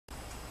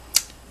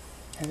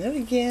And then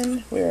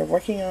again, we are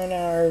working on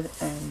our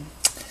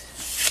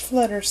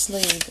Flutter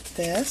sleeve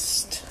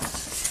vest,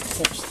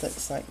 which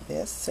looks like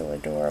this, so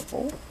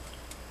adorable.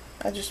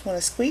 I just want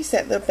to squeeze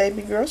that little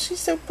baby girl. She's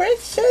so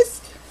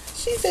precious.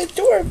 She's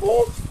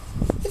adorable.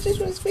 I just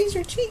want to squeeze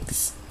her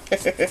cheeks.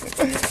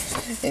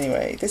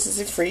 Anyway, this is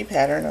a free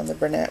pattern on the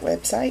Bernat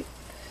website.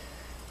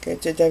 Go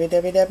to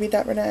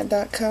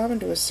www.bernat.com and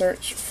do a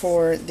search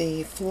for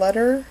the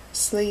Flutter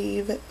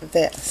sleeve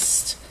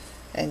vest,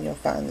 and you'll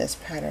find this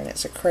pattern.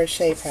 It's a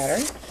crochet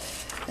pattern,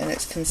 and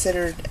it's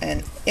considered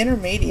an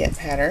intermediate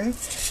pattern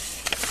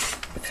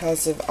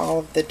because of all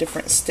of the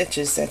different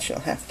stitches that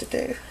you'll have to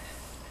do.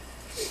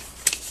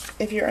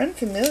 If you're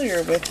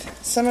unfamiliar with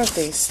some of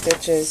these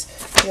stitches,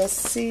 you'll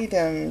see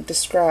them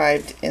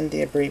described in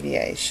the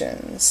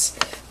abbreviations,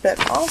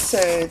 but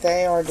also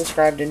they are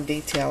described in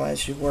detail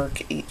as you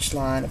work each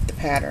line of the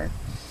pattern.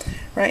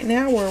 Right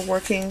now we're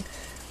working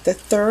the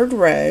third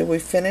row. We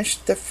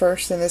finished the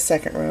first and the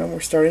second row, and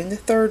we're starting the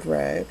third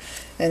row,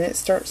 and it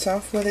starts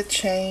off with a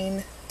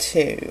chain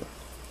 2.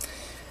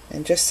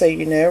 And just so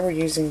you know, we're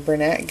using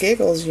Bernat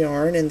Giggles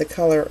yarn in the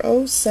color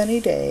Oh Sunny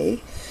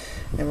Day,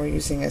 and we're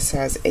using a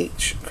size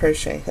H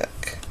crochet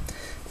hook.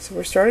 So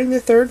we're starting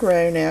the third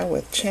row now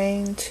with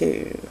chain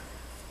 2.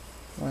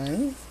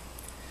 1,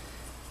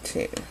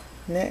 2.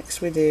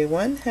 Next we do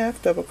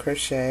 1/2 double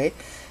crochet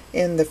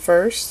in the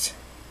first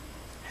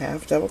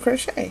half double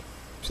crochet.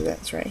 So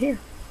that's right here,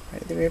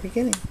 right at the very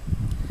beginning.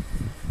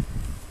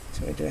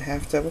 So we do a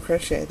 1/2 double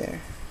crochet there.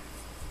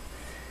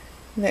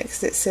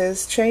 Next it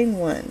says chain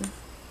 1.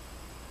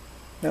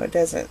 No, it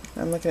doesn't.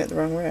 I'm looking at the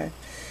wrong row.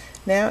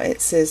 Now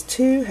it says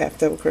 2 1/2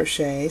 double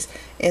crochets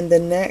in the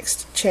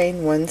next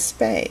chain 1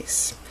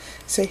 space.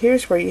 So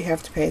here's where you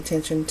have to pay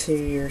attention to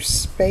your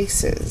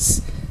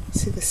spaces.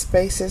 See the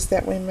spaces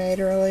that we made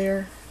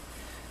earlier?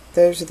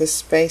 Those are the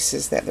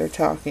spaces that they're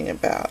talking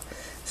about.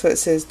 So it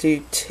says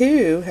do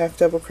 2 1/2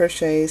 double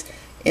crochets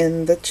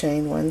in the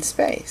chain 1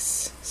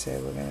 space. So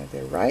we're going to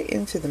go right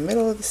into the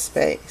middle of the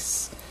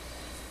space.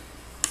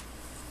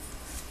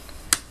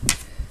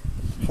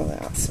 Pull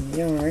out some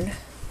yarn.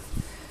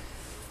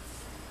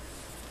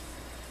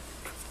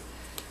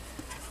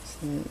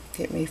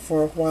 Get me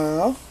for a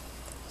while.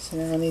 So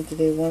now I need to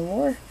do one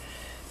more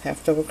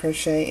 1/2 double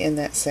crochet in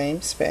that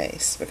same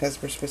space, because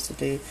we're supposed to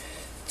do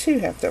 2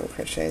 1/2 double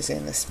crochets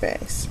in the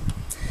space.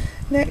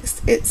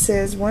 Next it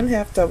says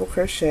 1/2 double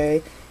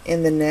crochet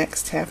in the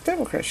next 1/2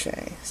 double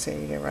crochet. So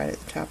you go right at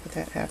the top of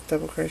that 1/2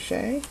 double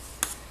crochet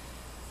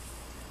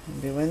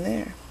and do one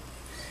there.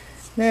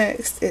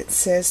 Next it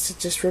says to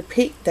just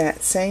repeat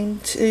that same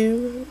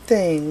 2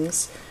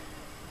 things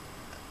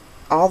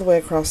all the way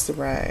across the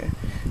row.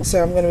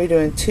 So I'm going to be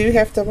doing 2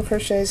 1/2 double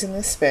crochets in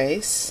this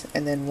space,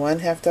 and then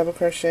 1 1/2 double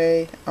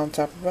crochet on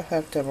top of a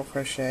 1/2 double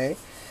crochet,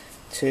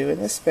 2 in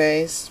the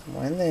space,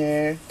 1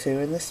 there, 2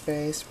 in the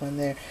space, 1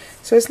 there.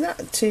 So it's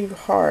not too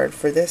hard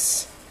for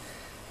this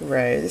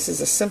row. This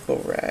is a simple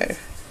row.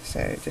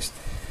 So just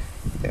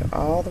go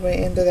all the way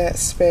into that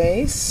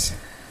space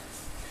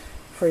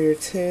for your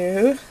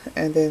 2,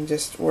 and then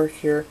just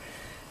work your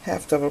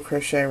 1/2 double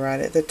crochet right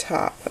at the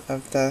top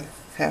of the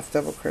 1/2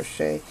 double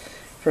crochet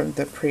from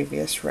the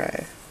previous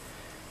row.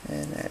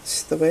 And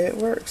that's the way it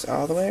works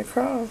all the way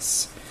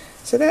across.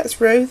 So that's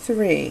row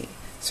 3.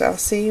 So I'll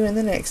see you in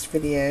the next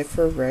video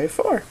for row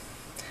 4.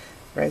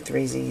 Row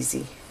 3 is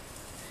easy.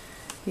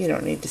 You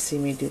don't need to see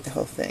me do the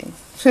whole thing.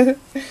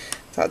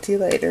 Talk to you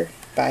later.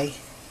 Bye.